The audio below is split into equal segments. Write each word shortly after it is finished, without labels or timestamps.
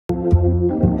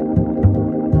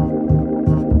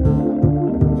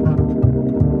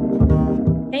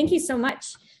Thank you so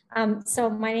much. So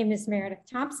my name is Meredith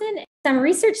Thompson. I'm a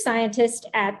research scientist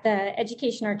at the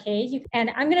Education Arcade, and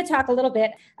I'm going to talk a little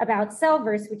bit about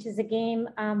Cellverse, which is a game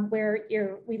where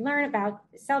we learn about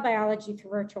cell biology through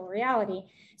virtual reality.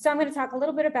 So I'm going to talk a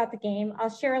little bit about the game.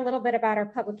 I'll share a little bit about our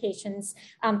publications,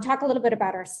 talk a little bit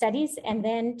about our studies, and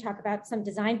then talk about some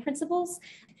design principles.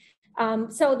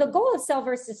 So the goal of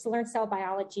Cellverse is to learn cell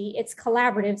biology. It's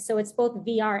collaborative, so it's both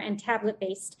VR and tablet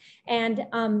based. And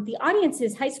the audience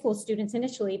is high school students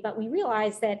initially, but we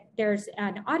realized that there's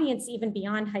an audience even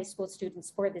beyond high school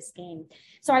students for this game.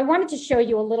 So I wanted to show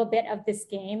you a little bit of this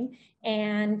game,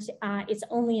 and it's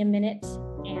only a minute,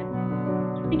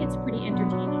 and I think it's pretty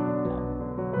entertaining.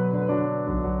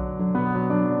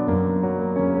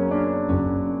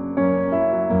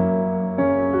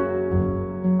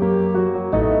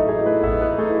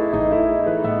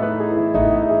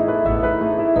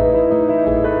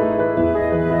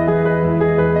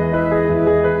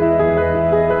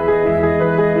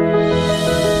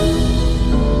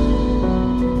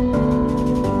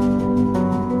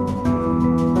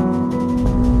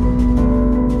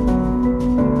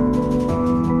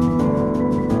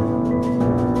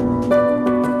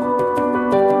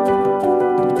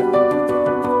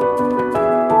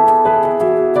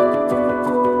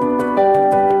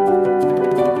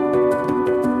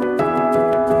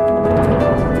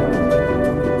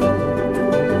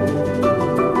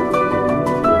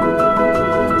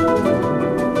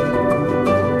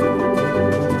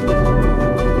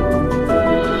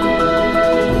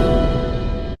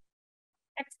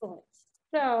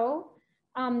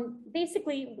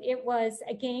 Basically, it was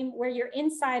a game where you're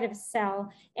inside of a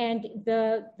cell, and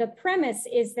the premise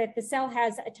is that the cell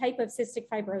has a type of cystic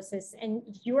fibrosis, and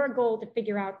your goal to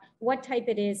figure out what type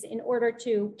it is in order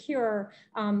to cure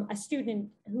a student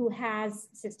who has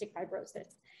cystic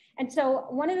fibrosis. And so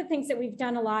one of the things that we've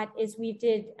done a lot is we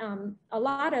did a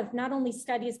lot of not only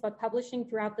studies, but publishing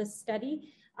throughout the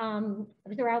study.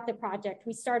 Throughout the project.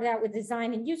 We started out with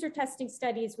design and user testing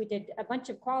studies. We did a bunch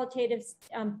of qualitative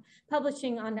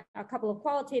publishing on a couple of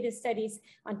qualitative studies,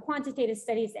 on quantitative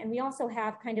studies, and we also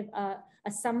have kind of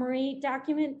a summary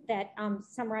document that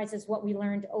summarizes what we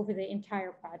learned over the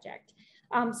entire project.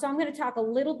 So I'm going to talk a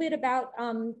little bit about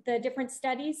the different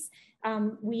studies.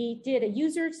 We did a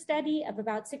user study of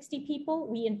about 60 people.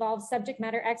 We involved subject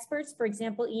matter experts. For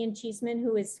example, Ian Cheeseman,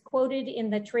 who is quoted in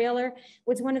the trailer,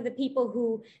 was one of the people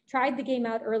who tried the game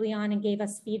out early on and gave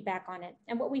us feedback on it.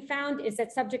 And what we found is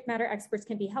that subject matter experts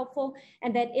can be helpful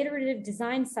and that iterative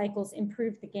design cycles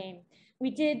improve the game.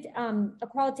 We did a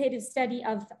qualitative study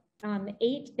of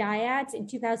 8 dyads in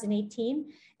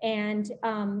 2018 and,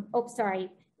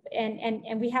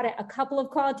 and we had a couple of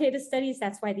qualitative studies.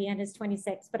 That's why the N is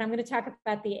 26, but I'm going to talk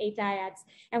about the 8 dyads.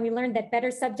 And we learned that better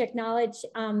subject knowledge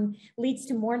leads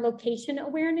to more location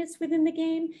awareness within the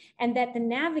game, and that the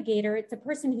navigator, it's a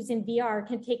person who's in VR,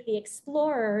 can take the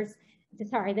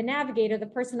the navigator, the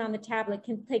person on the tablet,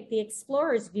 can take the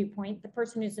explorer's viewpoint, the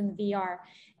person who's in VR.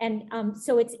 And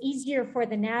so it's easier for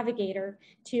the navigator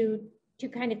to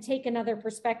kind of take another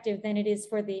perspective than it is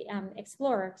for the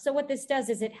explorer. So what this does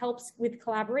is it helps with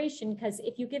collaboration, because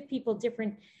if you give people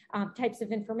different types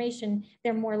of information,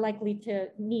 they're more likely to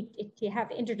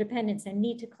have interdependence and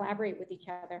need to collaborate with each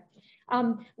other.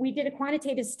 We did a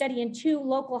quantitative study in 2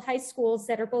 local high schools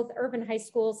that are both urban high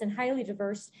schools and highly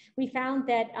diverse. We found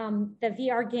that the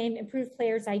VR game improved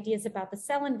players' ideas about the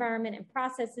cell environment and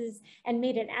processes and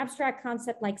made an abstract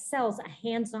concept like cells a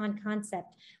hands-on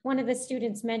concept. One of the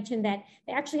students mentioned that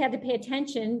they actually had to pay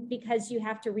attention because you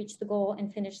have to reach the goal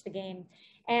and finish the game.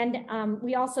 And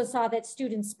we also saw that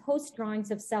students' post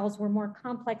drawings of cells were more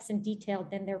complex and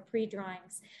detailed than their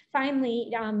pre-drawings.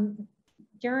 Finally,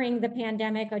 during the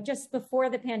pandemic, or just before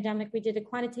the pandemic, we did a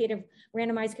quantitative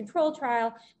randomized control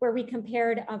trial where we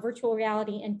compared a virtual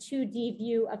reality and 2D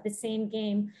view of the same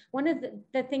game. One of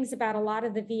the things about a lot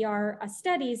of the VR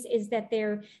studies is that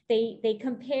they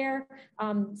compare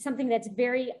something that's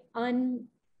very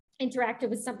interactive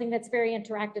with something that's very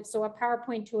interactive. So a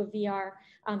PowerPoint to a VR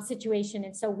situation.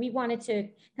 And so we wanted to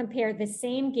compare the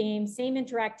same game, same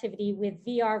interactivity with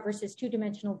VR versus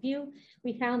 2-dimensional view.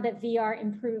 We found that VR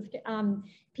improved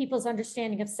people's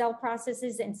understanding of cell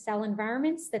processes and cell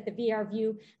environments, that the VR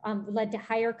view led to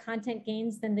higher content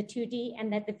gains than the 2D,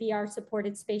 and that the VR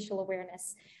supported spatial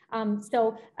awareness.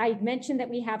 So I mentioned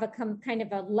that we have a kind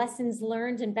of a lessons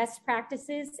learned and best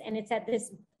practices, and it's at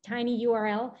this tiny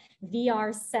URL,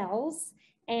 VR cells.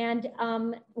 And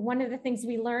one of the things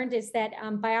we learned is that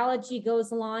biology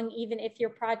goes along even if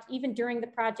even during the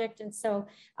project. And so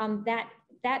that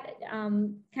that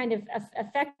kind of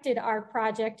affected our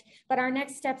project. But our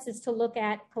next steps is to look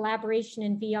at collaboration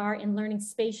in VR and learning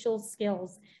spatial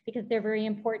skills, because they're very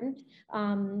important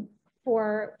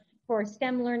for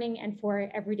STEM learning and for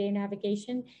everyday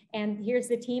navigation. And here's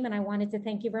the team, and I wanted to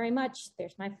thank you very much.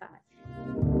 There's my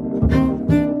 5.